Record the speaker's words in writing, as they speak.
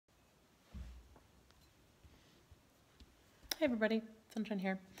Hi everybody, Sunshine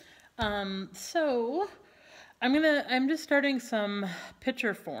here. So I'm just starting some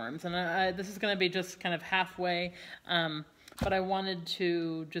picture forms, and this is gonna be just kind of halfway, but I wanted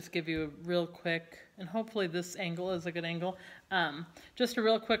to just give you a real quick, and hopefully this angle is a good angle, just a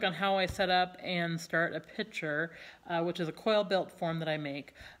real quick on how I set up and start a picture, which is a coil built form that I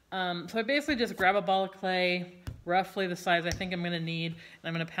make. So I basically just grab a ball of clay, roughly the size I think I'm gonna need, and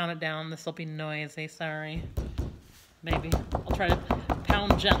I'm gonna pound it down. This will be noisy, sorry. Maybe. I'll try to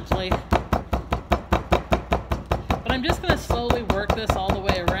pound gently. But I'm just going to slowly work this all the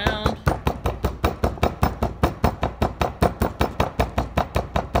way around.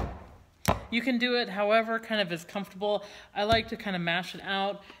 You can do it however kind of is comfortable. I like to kind of mash it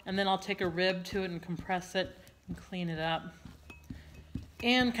out, and then I'll take a rib to it and compress it and clean it up.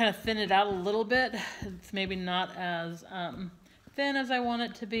 And kind of thin it out a little bit. It's maybe not as thin as I want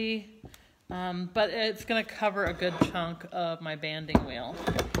it to be. But it's going to cover a good chunk of my banding wheel,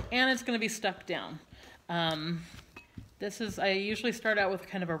 and it's going to be stuck down. I usually start out with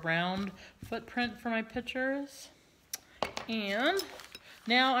kind of a round footprint for my pictures, and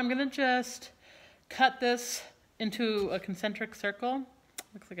now I'm going to just cut this into a concentric circle.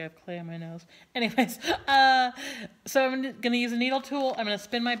 Looks like I have clay on my nose. Anyways, so I'm going to use a needle tool. I'm going to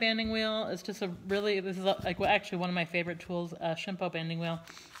spin my banding wheel. It's just actually one of my favorite tools, a Shimpo banding wheel.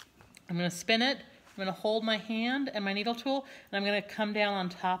 I'm going to spin it, I'm going to hold my hand and my needle tool, and I'm going to come down on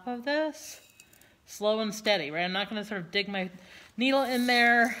top of this, slow and steady, right? I'm not going to sort of dig my needle in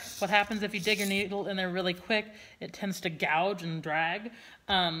there. What happens if you dig your needle in there really quick? It tends to gouge and drag.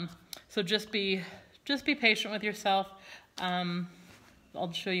 So just be patient with yourself.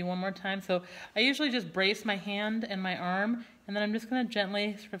 I'll show you one more time. So I usually just brace my hand and my arm, and then I'm just going to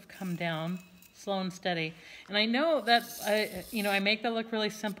gently sort of come down, slow and steady. And I know that I make that look really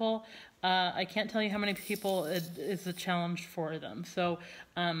simple. I can't tell you how many people it is a challenge for them. So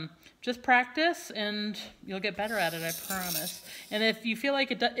just practice and you'll get better at it, I promise. And if you feel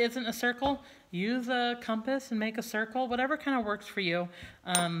like it isn't a circle, use a compass and make a circle, whatever kind of works for you,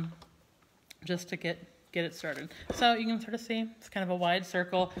 just to get it started. So you can sort of see it's kind of a wide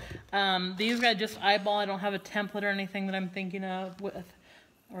circle. These guys just eyeball. I don't have a template or anything that I'm thinking of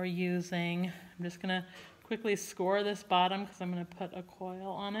or using. I'm just gonna quickly score this bottom because I'm gonna put a coil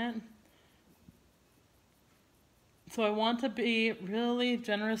on it. So I want to be really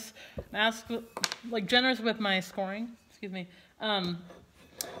generous, generous with my scoring, excuse me. And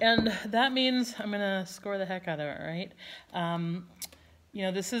that means I'm gonna score the heck out of it, right? I'm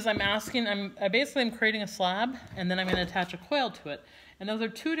creating a slab, and then I'm gonna attach a coil to it. And those are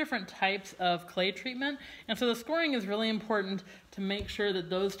two different types of clay treatment. And so the scoring is really important to make sure that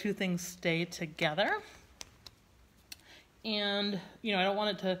those two things stay together. And, I don't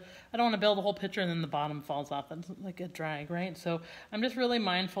want to build a whole picture and then the bottom falls off. That's like a drag, right? So I'm just really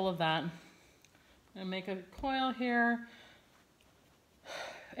mindful of that. I'm gonna make a coil here.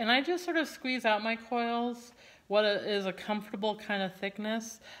 And I just sort of squeeze out my coils, what is a comfortable kind of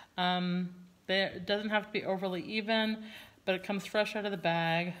thickness. It doesn't have to be overly even, but it comes fresh out of the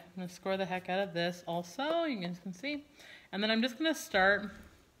bag. I'm going to score the heck out of this also, you guys can see. And then I'm just going to start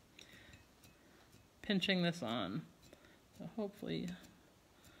pinching this on. So hopefully.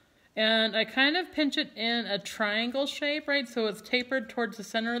 And I kind of pinch it in a triangle shape, right? So it's tapered towards the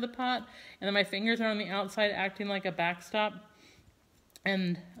center of the pot, and then my fingers are on the outside acting like a backstop.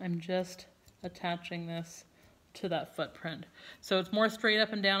 And I'm just attaching this to that footprint. So it's more straight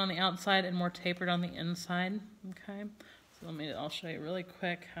up and down on the outside and more tapered on the inside, okay? So I'll show you really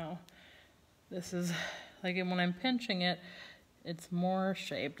quick how this is, like when I'm pinching it, it's more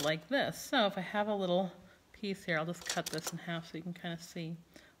shaped like this. So if I have a little piece here, I'll just cut this in half so you can kind of see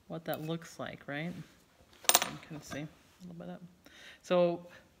what that looks like, right? You can kind of see a little bit up. So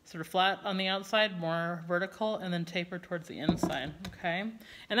sort of flat on the outside, more vertical, and then taper towards the inside, okay?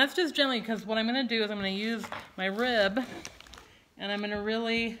 And that's just gently, because what I'm gonna do is I'm gonna use my rib, and I'm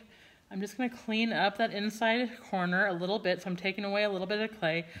just gonna clean up that inside corner a little bit, so I'm taking away a little bit of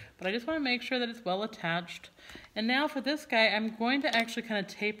clay, but I just wanna make sure that it's well attached. And now for this guy, I'm going to actually kind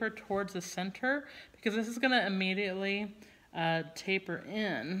of taper towards the center, because this is gonna immediately taper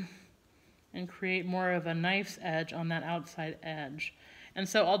in and create more of a knife's edge on that outside edge. And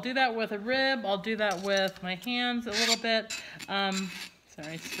so I'll do that with a rib, I'll do that with my hands a little bit.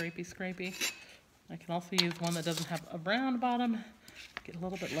 Sorry, scrapey. I can also use one that doesn't have a round bottom. Get a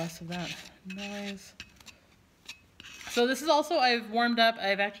little bit less of that noise. So this is also, I've warmed up.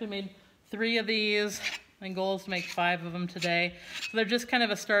 I've actually made 3 of these. My goal is to make 5 of them today. So they're just kind of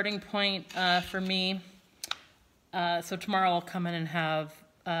a starting point for me. So tomorrow I'll come in and have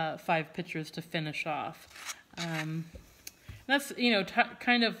 5 pictures to finish off. That's, you know,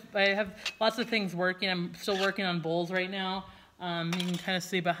 kind of, I have lots of things working. I'm still working on bowls right now. You can kind of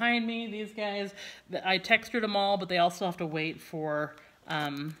see behind me, these guys. I textured them all, but they also have to wait for,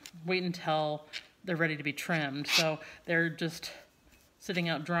 wait until they're ready to be trimmed. So they're just sitting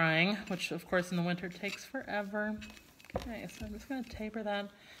out drying, which of course in the winter takes forever. Okay, so I'm just gonna taper that.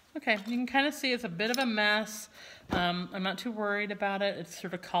 Okay, you can kind of see it's a bit of a mess. I'm not too worried about it. It's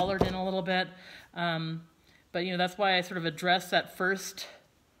sort of collared in a little bit. But you know, that's why I sort of address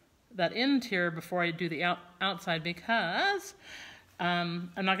that interior before I do the outside, because I'm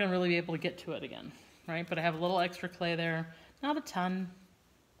not gonna really be able to get to it again, right? But I have a little extra clay there, not a ton.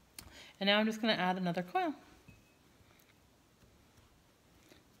 And now I'm just gonna add another coil.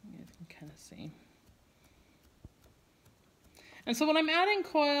 You guys can kind of see. And so when I'm adding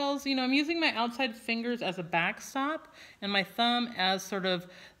coils, you know, I'm using my outside fingers as a backstop and my thumb as sort of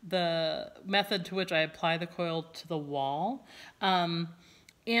the method to which I apply the coil to the wall.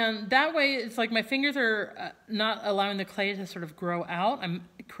 And that way, it's like my fingers are not allowing the clay to sort of grow out. I'm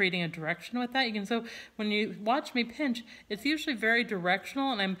creating a direction with that. You can, so when you watch me pinch, it's usually very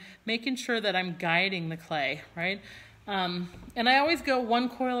directional, and I'm making sure that I'm guiding the clay, right? And I always go one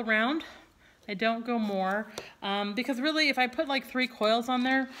coil around. I don't go more, because really if I put like 3 coils on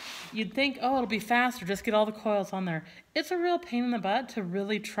there, you'd think, oh, it'll be faster, just get all the coils on there. It's a real pain in the butt to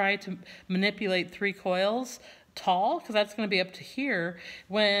really try to manipulate 3 coils tall, because that's going to be up to here.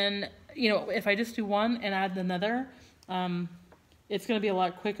 When, you know, if I just do one and add another, it's going to be a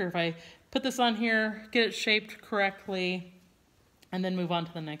lot quicker if I put this on here, get it shaped correctly, and then move on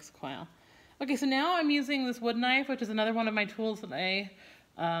to the next coil. Okay, so now I'm using this wood knife, which is another one of my tools that I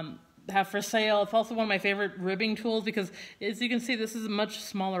have for sale. It's also one of my favorite ribbing tools because, as you can see, this is a much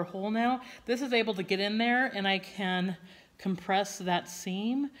smaller hole now. This is able to get in there, and I can compress that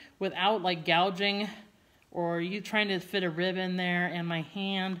seam without like gouging or you trying to fit a rib in there and my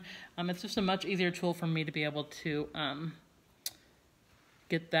hand. It's just a much easier tool for me to be able to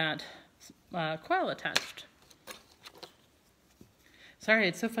get that coil attached. Sorry,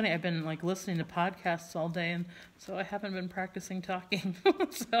 it's so funny. I've been like listening to podcasts all day, and so I haven't been practicing talking.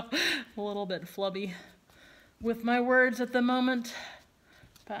 So a little bit flubby with my words at the moment.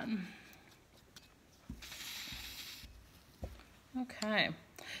 But okay,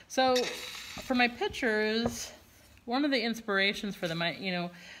 so for my pictures, one of the inspirations for them,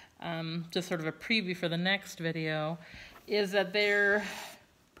 just sort of a preview for the next video, is that they're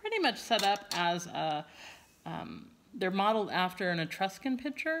pretty much set up as a they're modeled after an Etruscan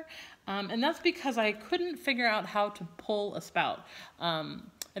pitcher, and that's because I couldn't figure out how to pull a spout.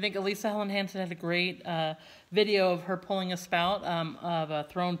 I think Elisa Helen Hansen had a great video of her pulling a spout of a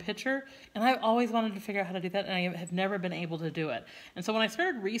thrown pitcher, and I've always wanted to figure out how to do that, and I have never been able to do it. And so when I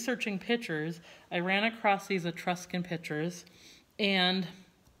started researching pitchers, I ran across these Etruscan pitchers, and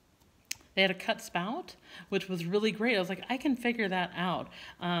they had a cut spout, which was really great. I was like, I can figure that out.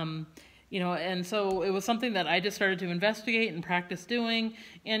 And so it was something that I just started to investigate and practice doing.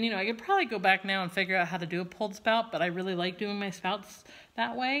 And, I could probably go back now and figure out how to do a pulled spout, but I really like doing my spouts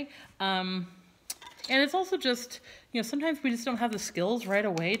that way. And it's also just, sometimes we just don't have the skills right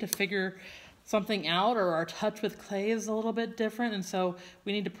away to figure something out, or our touch with clay is a little bit different. And so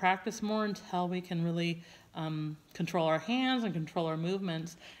we need to practice more until we can really control our hands and control our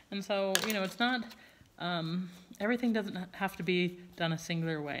movements. And so, it's not, everything doesn't have to be done a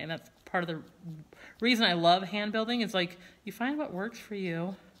singular way. And that's part of the reason I love hand building, is like you find what works for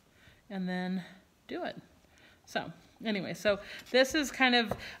you and then do it. So anyway, so this is kind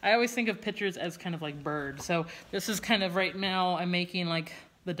of, I always think of pitchers as kind of like birds. So this is kind of, right now I'm making like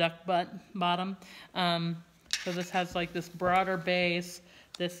the duck bottom. So this has like this broader base.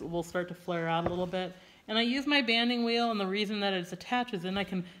 This will start to flare out a little bit. And I use my banding wheel, and the reason that it's attached is then I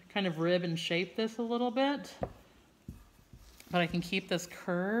can kind of rib and shape this a little bit. But I can keep this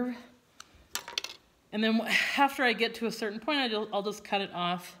curve. And then after I get to a certain point, I'll just cut it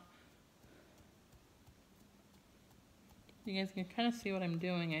off. You guys can kind of see what I'm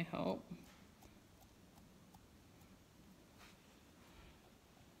doing, I hope.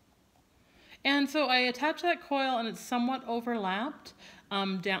 And so I attach that coil, and it's somewhat overlapped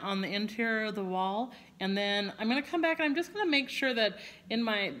down on the interior of the wall. And then I'm going to come back, and I'm just going to make sure that in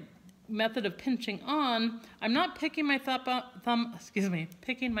my method of pinching on, I'm not picking my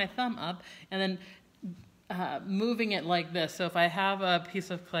picking my thumb up and then moving it like this. So if I have a piece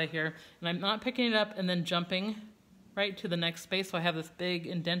of clay here, and I'm not picking it up and then jumping right to the next space, so I have this big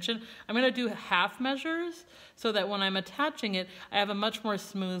indentation, I'm going to do half measures so that when I'm attaching it, I have a much more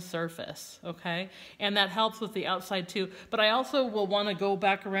smooth surface, okay? And that helps with the outside too. But I also will want to go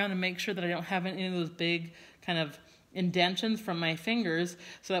back around and make sure that I don't have any of those big kind of indentions from my fingers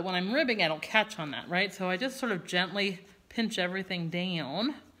so that when I'm ribbing, I don't catch on that, right? So I just sort of gently pinch everything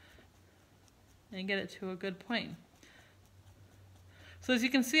down and get it to a good point. So as you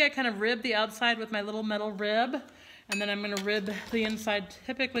can see, I kind of rib the outside with my little metal rib, and then I'm going to rib the inside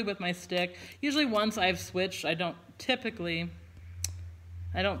typically with my stick. Usually once I've switched, sorry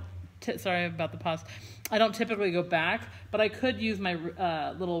about the pause. I don't typically go back, but I could use my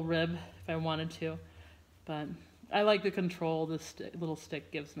little rib if I wanted to. But I like the control this little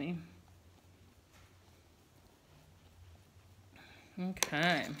stick gives me.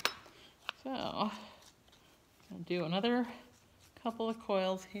 Okay, so I'll do another couple of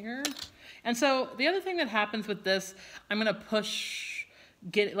coils here. And so the other thing that happens with this, I'm going to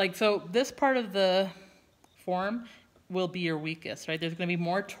so this part of the form will be your weakest, right? There's going to be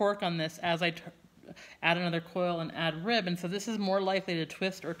more torque on this as I add another coil and add rib, and so this is more likely to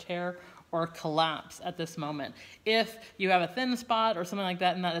twist or tear or collapse at this moment. If you have a thin spot or something like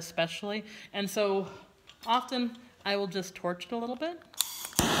that, and that especially. And so often I will just torch it a little bit.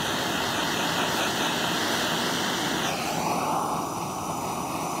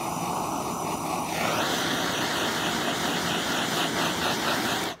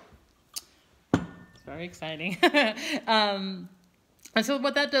 Very exciting. And so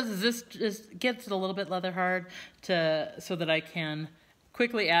what that does is this just gets it a little bit leather hard so that I can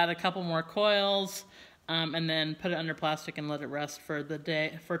quickly add a couple more coils and then put it under plastic and let it rest for the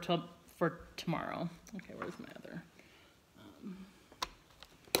day, for tomorrow. Okay, where's my other?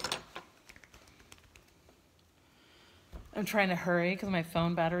 I'm trying to hurry because my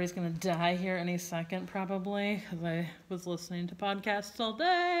phone battery is going to die here any second probably, because I was listening to podcasts all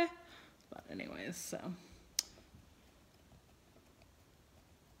day. But anyways, so.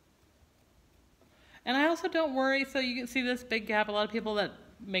 And I also don't worry, so you can see this big gap. A lot of people that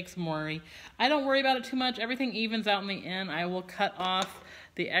makes them worry. I don't worry about it too much. Everything evens out in the end. I will cut off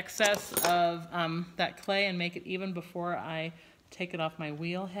the excess of that clay and make it even before I take it off my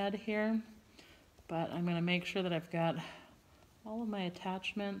wheel head here. But I'm going to make sure that I've got all of my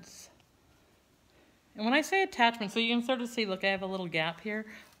attachments. And when I say attachment, so you can sort of see, look, I have a little gap here.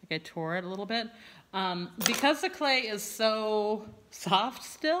 Like I tore it a little bit. Because the clay is so soft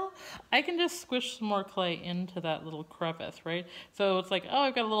still, I can just squish some more clay into that little crevice, right? So it's like, oh,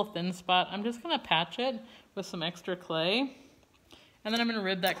 I've got a little thin spot. I'm just going to patch it with some extra clay. And then I'm going to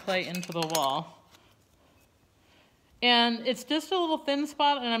rib that clay into the wall. And it's just a little thin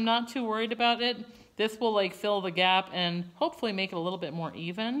spot, and I'm not too worried about it. This will like fill the gap and hopefully make it a little bit more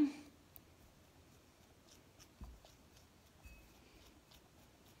even.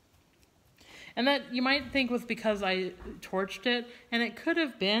 And that you might think was because I torched it, and it could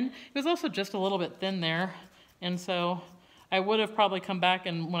have been. It was also just a little bit thin there, and so I would have probably come back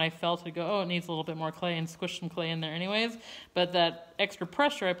and when I felt it, go, oh, it needs a little bit more clay, and squish some clay in there anyways. But that extra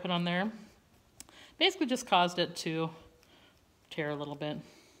pressure I put on there basically just caused it to tear a little bit.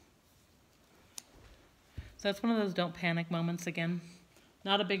 So that's one of those don't panic moments again.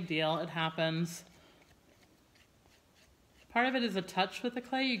 Not a big deal, it happens. Part of it is a touch with the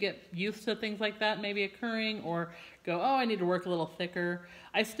clay. You get used to things like that maybe occurring, or go, oh, I need to work a little thicker.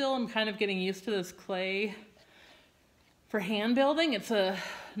 I still am kind of getting used to this clay for hand building. It's a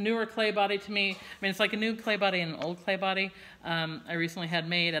newer clay body to me. I mean, it's like a new clay body and an old clay body. I recently had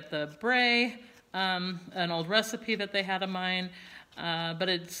made at the Bray, an old recipe that they had of mine. But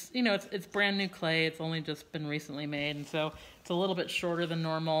it's, you know, it's brand new clay. It's only just been recently made, and so it's a little bit shorter than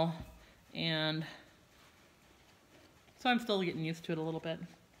normal, and so I'm still getting used to it a little bit.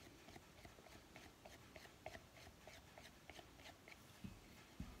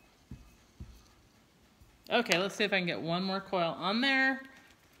 Okay, let's see if I can get one more coil on there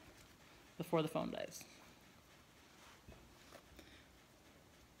before the phone dies.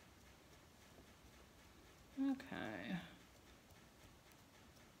 Okay.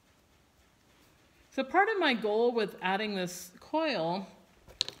 So part of my goal with adding this coil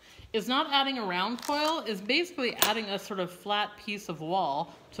is not adding a round coil, is basically adding a sort of flat piece of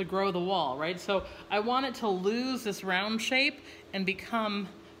wall to grow the wall, right? So I want it to lose this round shape and become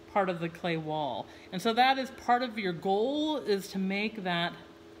part of the clay wall. And so that is part of your goal, is to make that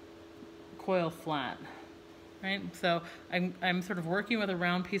coil flat, right? So I'm sort of working with a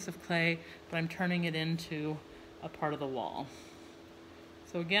round piece of clay, but I'm turning it into a part of the wall.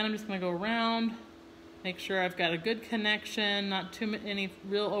 So again, I'm just gonna go around, make sure I've got a good connection, not too many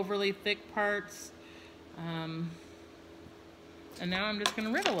real overly thick parts. And now I'm just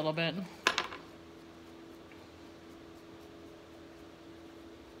gonna rib a little bit.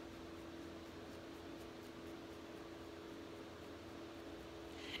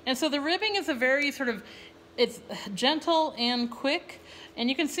 And so the ribbing is a very sort of it's gentle and quick. And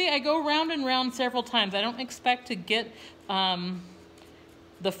you can see I go round and round several times. I don't expect to get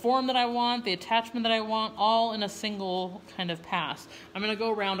the form that I want, the attachment that I want, all in a single kind of pass. I'm going to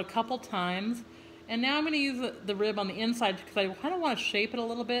go around a couple times. And now I'm going to use the rib on the inside because I kind of want to shape it a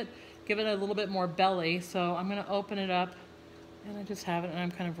little bit, give it a little bit more belly. So I'm going to open it up, and I just have it, and I'm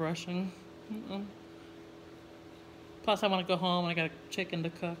kind of rushing. Plus I want to go home, and I got a chicken to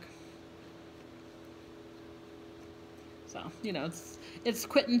cook. So, you know, it's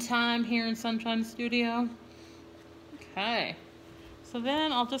quitting time here in Sunshine Studio. Okay. So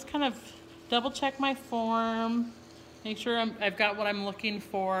then I'll just kind of double check my form, make sure I've got what I'm looking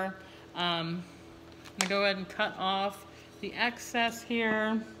for. I'm gonna go ahead and cut off the excess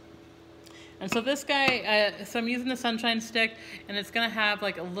here. And so this guy, so I'm using the sunshine stick, and it's gonna have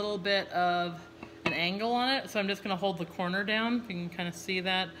like a little bit of an angle on it. So I'm just gonna hold the corner down, if you can kind of see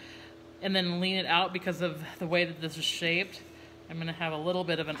that, and then lean it out because of the way that this is shaped. I'm gonna have a little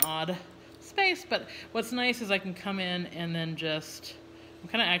bit of an odd space, but what's nice is I can come in and then just, I'm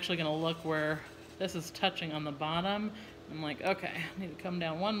kind of actually going to look where this is touching on the bottom. I'm like, okay, I need to come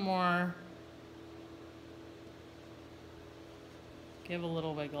down one more. Give a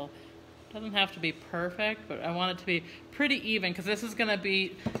little wiggle. Doesn't have to be perfect, but I want it to be pretty even because this is going to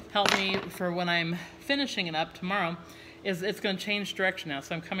help me for when I'm finishing it up tomorrow. It's going to change direction now.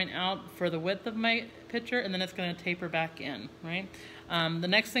 So I'm coming out for the width of my picture, and then it's going to taper back in, right? The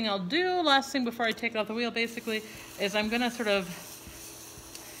next thing I'll do, last thing before I take it off the wheel, basically, is I'm going to sort of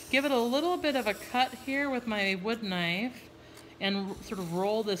give it a little bit of a cut here with my wood knife and sort of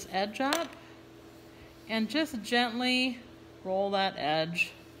roll this edge up and just gently roll that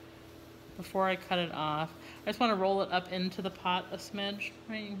edge before I cut it off. I just want to roll it up into the pot a smidge,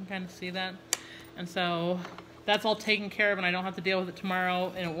 right? You can kind of see that. And so that's all taken care of, and I don't have to deal with it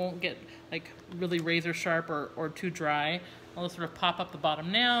tomorrow, and it won't get like really razor sharp or too dry. I'll just sort of pop up the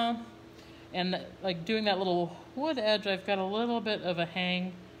bottom now. And like doing that little wood edge, I've got a little bit of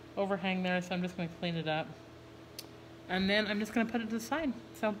a overhang there, so I'm just going to clean it up. And then I'm just going to put it to the side.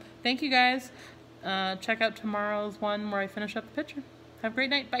 So thank you guys. Check out tomorrow's one where I finish up the picture. Have a great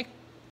night. Bye.